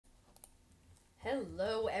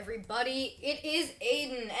Hello everybody, it is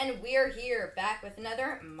Aiden and we are here back with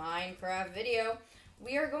another Minecraft video.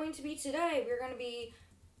 We're going to be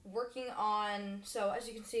working on, so as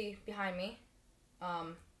you can see behind me,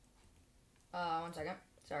 one second,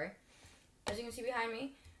 sorry. As you can see behind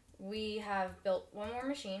me, we have built one more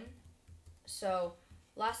machine. So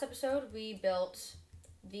last episode we built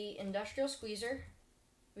the industrial squeezer,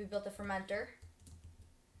 we built the fermenter,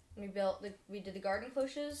 we did the garden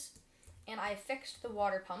cloches, and I fixed the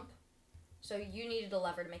water pump. So you needed a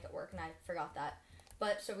lever to make it work, and I forgot that.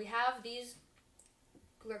 But so we have these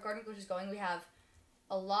garden cloches going. We have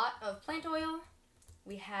a lot of plant oil.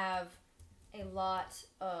 We have a lot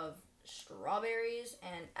of strawberries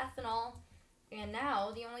and ethanol. And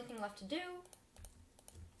now the only thing left to do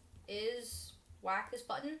is whack this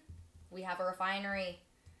button. We have a refinery.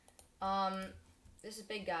 This is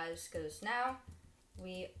big, guys, because now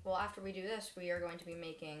after we do this, we are going to be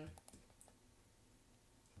making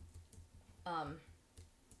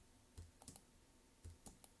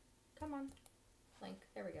come on, Link,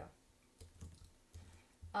 there we go.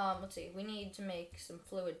 Let's see, we need to make some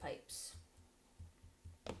fluid pipes.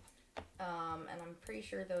 And I'm pretty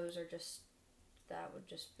sure those are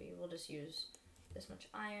we'll just use this much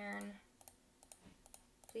iron.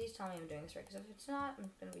 Please tell me I'm doing this right, because if it's not, I'm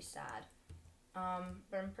gonna be sad.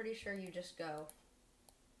 But I'm pretty sure you just go.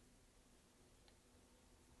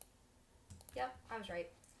 Yep, I was right.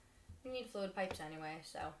 We need fluid pipes anyway,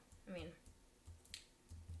 so, I mean.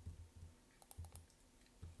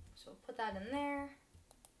 So we'll put that in there.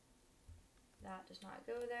 That does not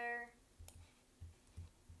go there.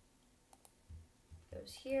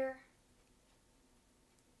 Goes here.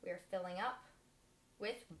 We are filling up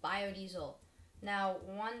with biodiesel. Now,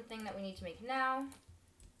 one thing that we need to make now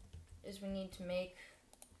is we need to make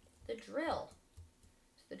the drill.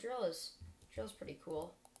 So the drill's pretty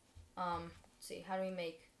cool. Let's see, how do we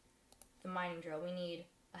make the mining drill? We need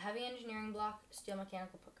a heavy engineering block, steel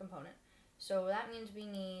mechanical component. So that means we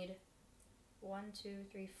need 1, 2,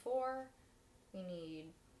 3, 4. We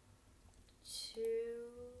need 2,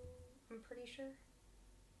 I'm pretty sure.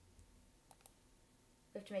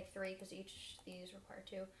 We have to make 3 because each of these require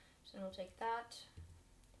 2. So then we'll take that.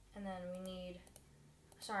 And then we need,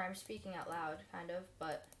 sorry, I'm speaking out loud, kind of,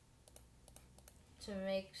 but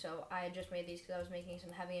so I just made these because I was making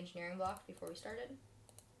some heavy engineering blocks before we started.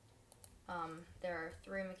 There are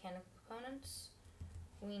 3 mechanical components.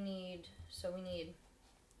 We need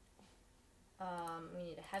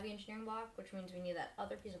a heavy engineering block, which means we need that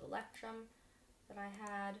other piece of electrum that I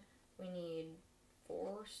had. We need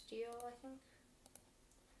 4 steel, I think.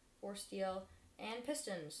 4 steel and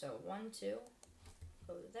pistons. So 1, 2,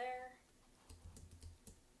 go there.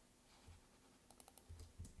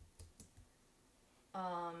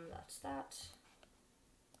 That's that.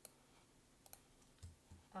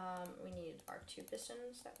 We need our 2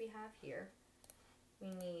 pistons that we have here. We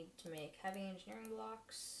need to make heavy engineering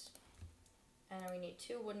blocks. And we need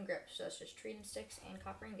 2 wooden grips, so that's just treated sticks and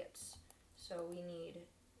copper ingots. So we need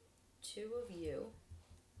 2 of you.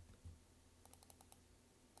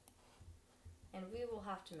 And we will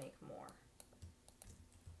have to make more.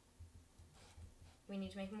 We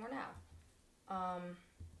need to make more now.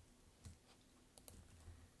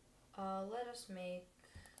 Let us make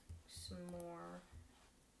some more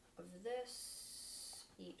of this.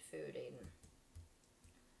 Eat food, Aiden.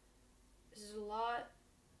 This is a lot.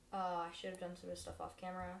 I should have done some of this stuff off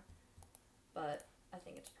camera, but I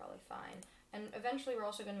think it's probably fine. And eventually we're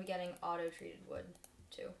also going to be getting auto-treated wood,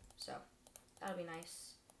 too, so that'll be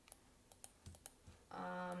nice.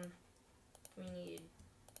 We need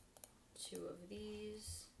 2 of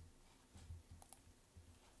these.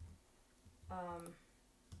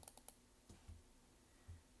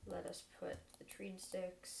 Let us put the treated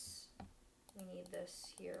sticks. We need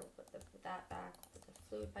this here. We'll put that back. We'll put the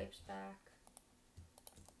fluid pipes back.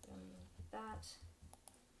 That.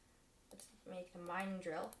 Let's make a mining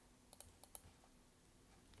drill.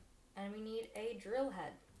 And we need a drill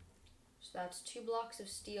head. So that's 2 blocks of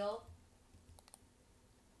steel.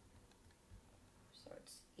 So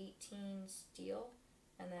it's 18 steel.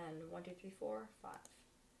 And then 1, 2, 3, 4, 5.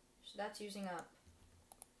 So that's using up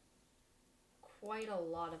quite a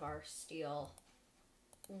lot of our steel.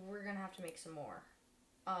 We're gonna have to make some more.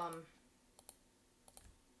 I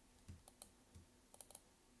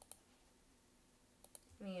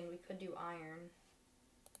mean, we could do iron,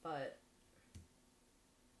 but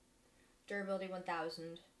durability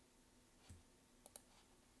 1000.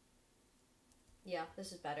 Yeah,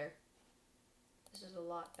 this is better. This is a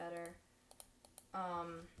lot better.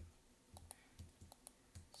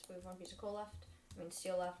 So we have 1 piece of coal left. I mean,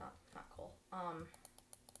 steel left, not coal.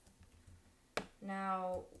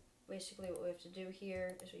 Now, basically what we have to do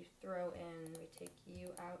here is we throw in, we take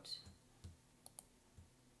you out.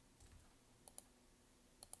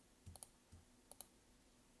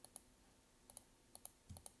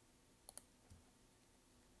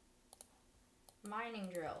 Mining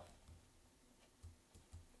drill.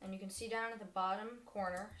 And you can see down at the bottom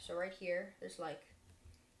corner, so right here, there's like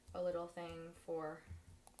a little thing for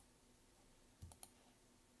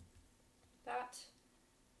that.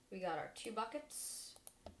 We got our 2 buckets.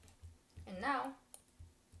 And now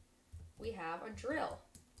we have a drill.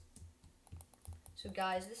 So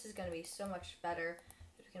guys, this is going to be so much better.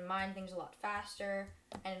 We can mine things a lot faster,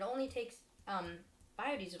 and it only takes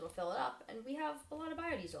biodiesel to fill it up, and we have a lot of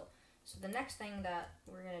biodiesel. So the next thing that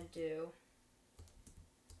we're going to do,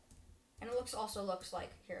 and it also looks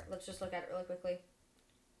like, here, let's just look at it really quickly.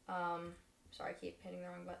 Sorry, I keep hitting the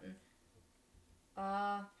wrong button.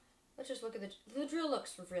 Let's just look at the drill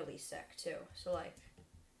looks really sick too. So like,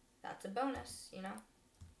 that's a bonus, you know?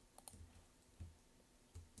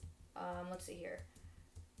 Let's see here.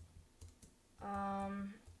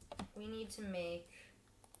 We need to make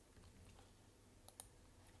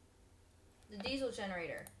the diesel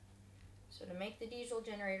generator. So to make the diesel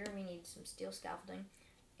generator, we need some steel scaffolding.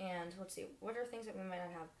 And let's see, what are things that we might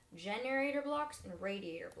not have? Generator blocks and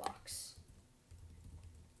radiator blocks.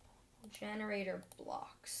 Generator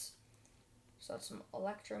blocks. So that's some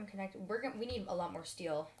electrum connected. We need a lot more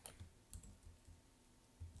steel.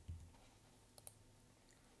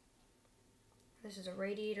 This is a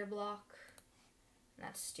radiator block. And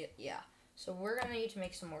that's steel, yeah. So we're gonna need to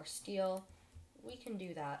make some more steel. We can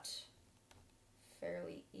do that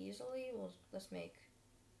fairly easily. Let's make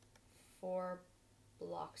 4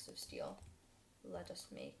 blocks of steel. Let us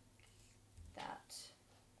make that.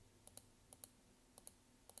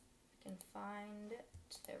 I can find it.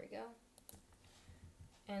 There we go.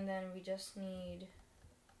 And then we just need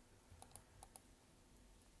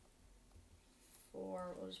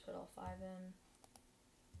 4. We'll just put all 5 in.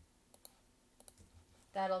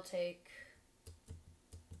 That'll take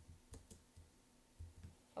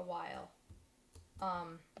a while.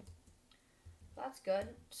 That's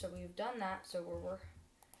good. So we've done that. So we're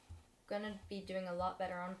gonna be doing a lot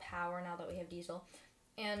better on power now that we have diesel.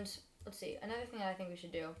 And let's see, another thing that I think we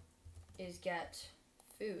should do is get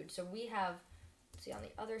food. So we have, let's see, on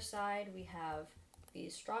the other side we have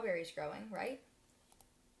these strawberries growing, right?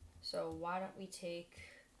 So why don't we take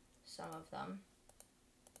some of them?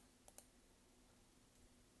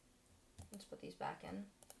 Let's put these back in.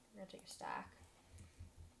 We're gonna take a stack.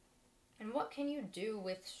 And what can you do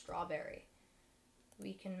with strawberry?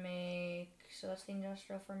 We can make, so that's the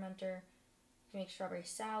industrial fermenter. We can make strawberry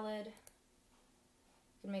salad.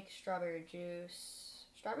 We can make strawberry juice.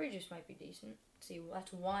 Strawberry juice might be decent. Let's see,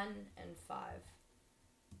 that's 1 and 5.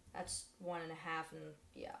 That's 1.5 and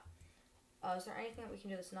yeah. Is there anything that we can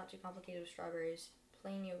do that's not too complicated with strawberries?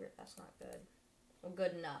 Plain yogurt, that's not good. Well,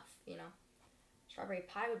 good enough, you know. Strawberry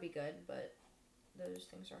pie would be good, but those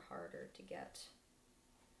things are harder to get.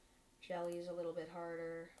 Jelly is a little bit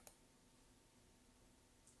harder.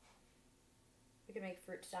 We could make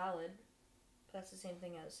fruit salad, but that's the same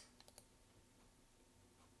thing as.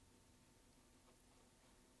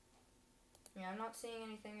 Yeah, I'm not seeing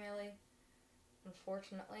anything really,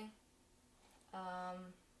 unfortunately.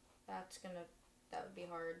 That would be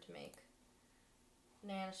hard to make.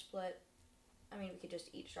 Banana split. I mean, we could just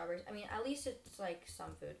eat strawberries. I mean, at least it's like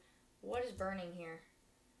some food. What is burning here?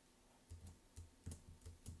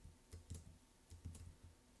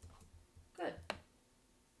 Good.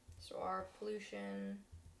 So our pollution,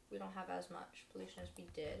 we don't have as much pollution as we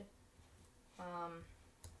did.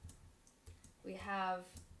 We have,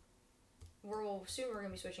 soon we're going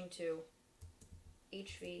to be switching to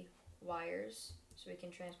HV wires so we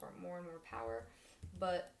can transport more and more power.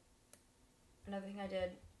 But another thing I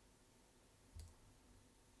did,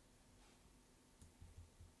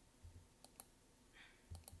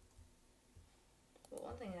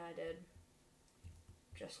 one thing that I did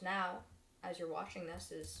just now, as you're watching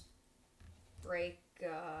this, is break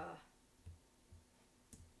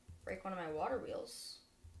one of my water wheels.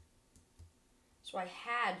 So I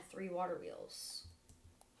had 3 water wheels.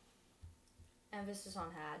 Emphasis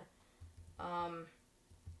on had.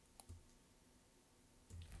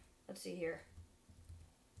 Let's see here.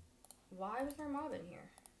 Why was there a mob in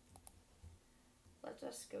here? Let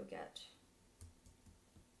us go get.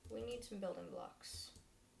 We need some building blocks.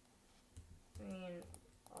 I mean,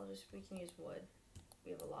 we can use wood.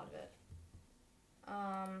 We have a lot of it.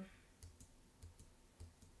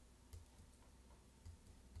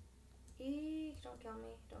 Eek, don't kill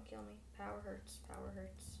me, don't kill me. Power hurts, power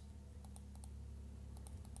hurts.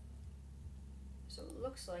 So it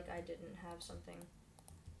looks like I didn't have something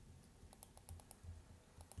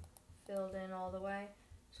filled in all the way.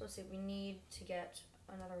 So let's see, we need to get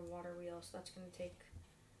another water wheel, so that's going to take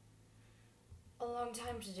a long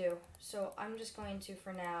time to do. So I'm just going to,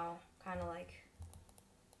 for now, kind of like,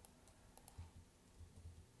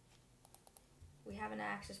 we have an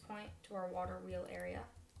access point to our water wheel area.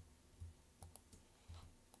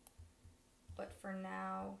 But for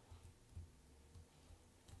now,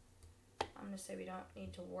 I'm going to say we don't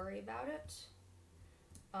need to worry about it.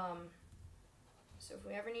 So if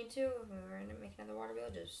we ever need to, if we ever need to make another water wheel,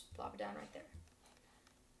 just plop it down right there.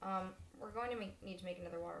 We're going to need to make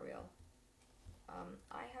another water wheel.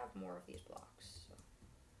 I have more of these blocks, so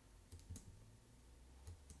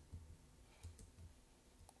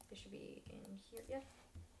they should be in here. Yeah.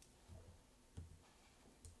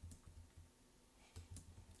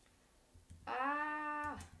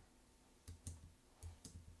 Ah.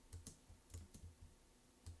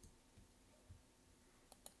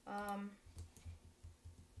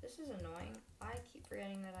 This is annoying. I keep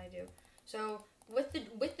forgetting that I do. So with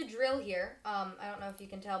the drill here, I don't know if you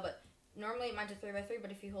can tell, but normally it mines a 3x3,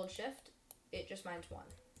 but if you hold shift, it just mines 1.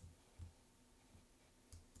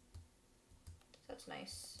 So that's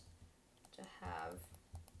nice to have.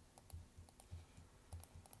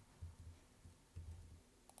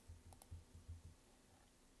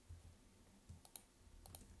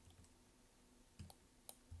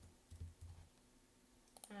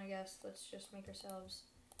 And I guess let's just make ourselves,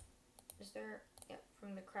 is there, yep,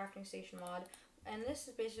 from the crafting station mod. And this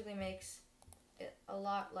basically makes it a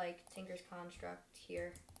lot like Tinker's Construct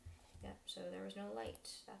here. Yep, so there was no light,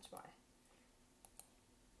 that's why.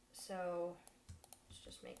 So let's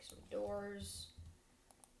just make some doors.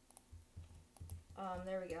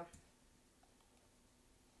 There we go.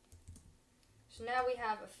 So now we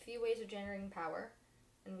have a few ways of generating power,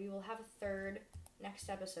 and we will have a third next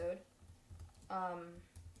episode.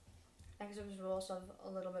 Next episode we'll also have a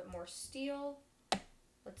little bit more steel.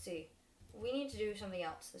 Let's see. We need to do something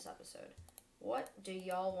else this episode. What do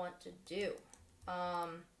y'all want to do?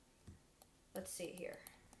 Let's see here.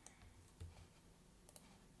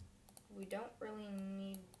 We don't really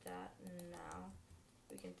need that now.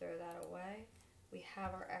 We can throw that away. We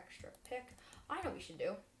have our extra pick. I know what we should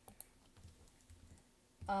do.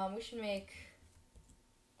 We should make,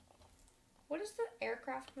 what is the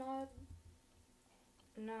aircraft mod?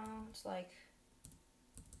 No, it's like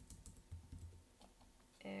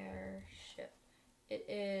airship. It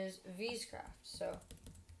is Vscraft, so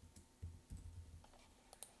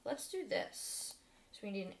let's do this. So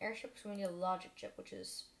we need an airship, so we need a logic chip, which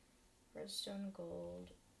is redstone,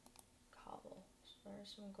 gold, cobble. So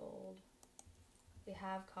there's some gold. We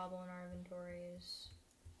have cobble in our inventories.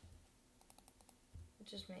 It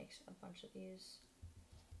just makes a bunch of these.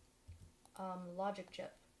 Logic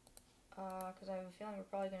chip. Because I have a feeling we're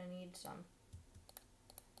probably going to need some.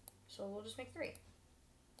 So we'll just make 3.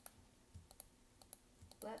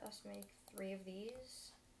 Let us make 3 of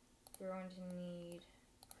these. We're going to need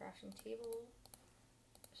a crafting table.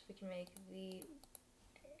 So we can make the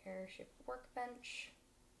airship workbench.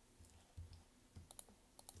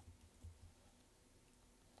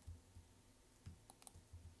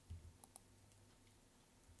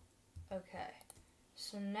 Okay.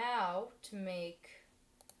 So now to make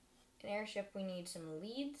an airship, we need some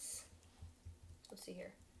leads. Let's see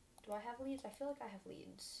here. Do I have leads? I feel like I have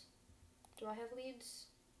leads. Do I have leads?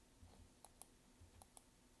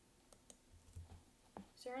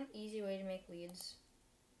 Is there an easy way to make leads?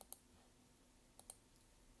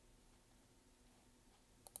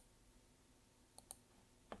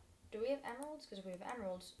 Do we have emeralds? Because if we have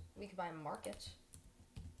emeralds, we could buy a market.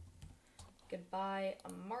 We could buy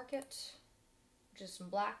a market, which is some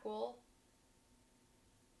black wool.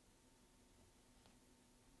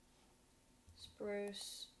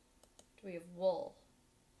 Spruce. Do we have wool?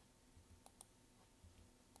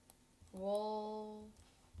 Wool.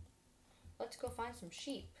 Let's go find some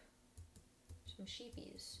sheep. Some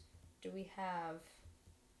sheepies. Do we have...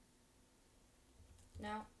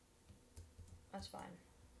 No. That's fine.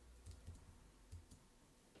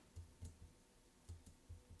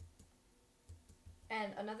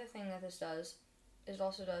 And another thing that this does is it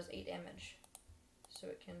also does 8 damage. So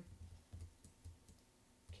it can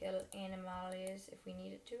kill animals if we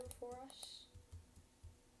need it to for us.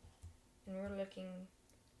 And we're looking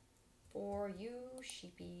for you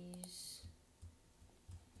sheepies.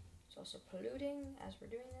 It's also polluting as we're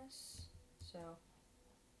doing this. So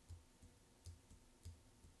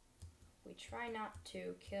we try not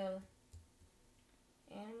to kill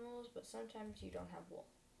animals, but sometimes you don't have wool.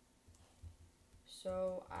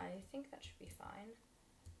 So I think that should be fine.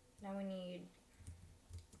 Now we need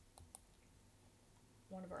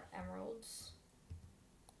one of our emeralds.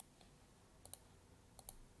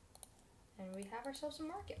 And we have ourselves a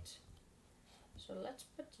market. So let's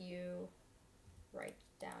put you right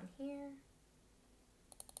down here.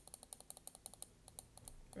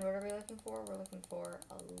 And what are we looking for? We're looking for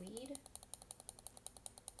a lead.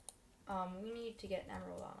 We need to get an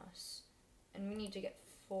emerald on us. And we need to get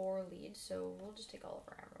 4 leads, so we'll just take all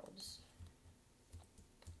of our emeralds.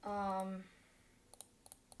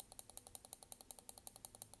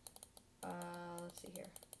 Let's see here.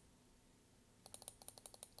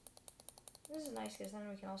 This is nice because then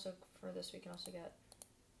we can also, for this, we can also get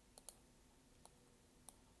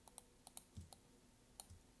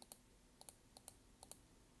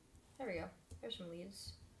there we go. There's some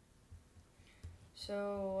leads.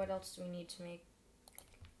 So what else do we need to make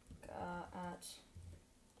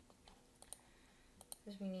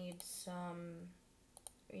because we need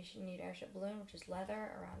should need airship balloon, which is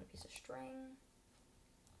leather around a piece of string.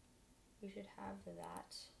 We should have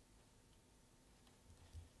that.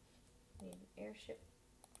 We need an airship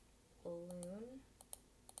balloon.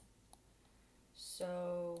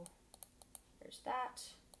 So there's that.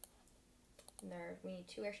 And we need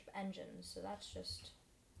 2 airship engines, so that's just,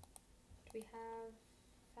 do we have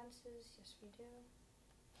fences? Yes, we do.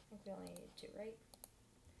 I think we only need 2, right?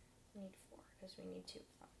 We need 4, because we need 2 of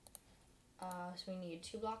them. So we need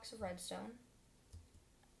 2 blocks of redstone.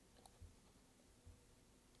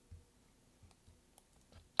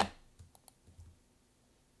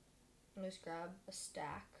 Let's grab a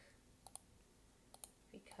stack,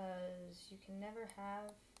 because you can never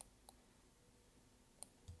have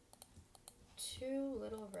too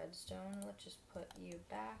little redstone. Let's just put you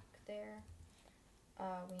back there.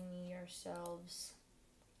 We need ourselves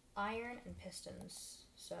iron and pistons.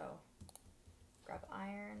 So grab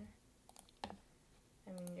iron,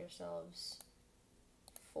 and we need ourselves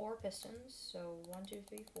 4 pistons. So 1, 2,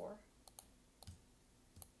 3, 4.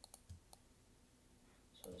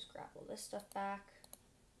 So we'll just grab all this stuff back.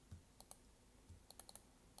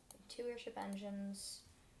 2 airship engines.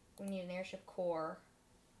 We need an airship core.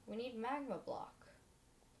 We need magma block.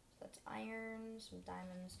 So that's iron, some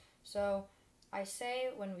diamonds. So I say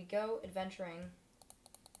when we go adventuring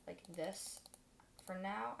like this, for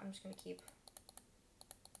now I'm just going to keep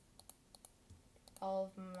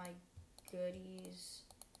all of my goodies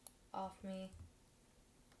off me.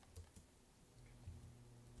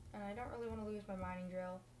 And I don't really want to lose my mining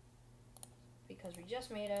drill because we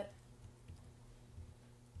just made it.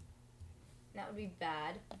 That would be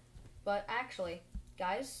bad. But actually,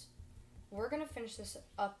 guys, we're going to finish this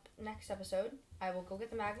up next episode. I will go get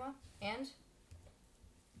the magma and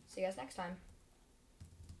see you guys next time.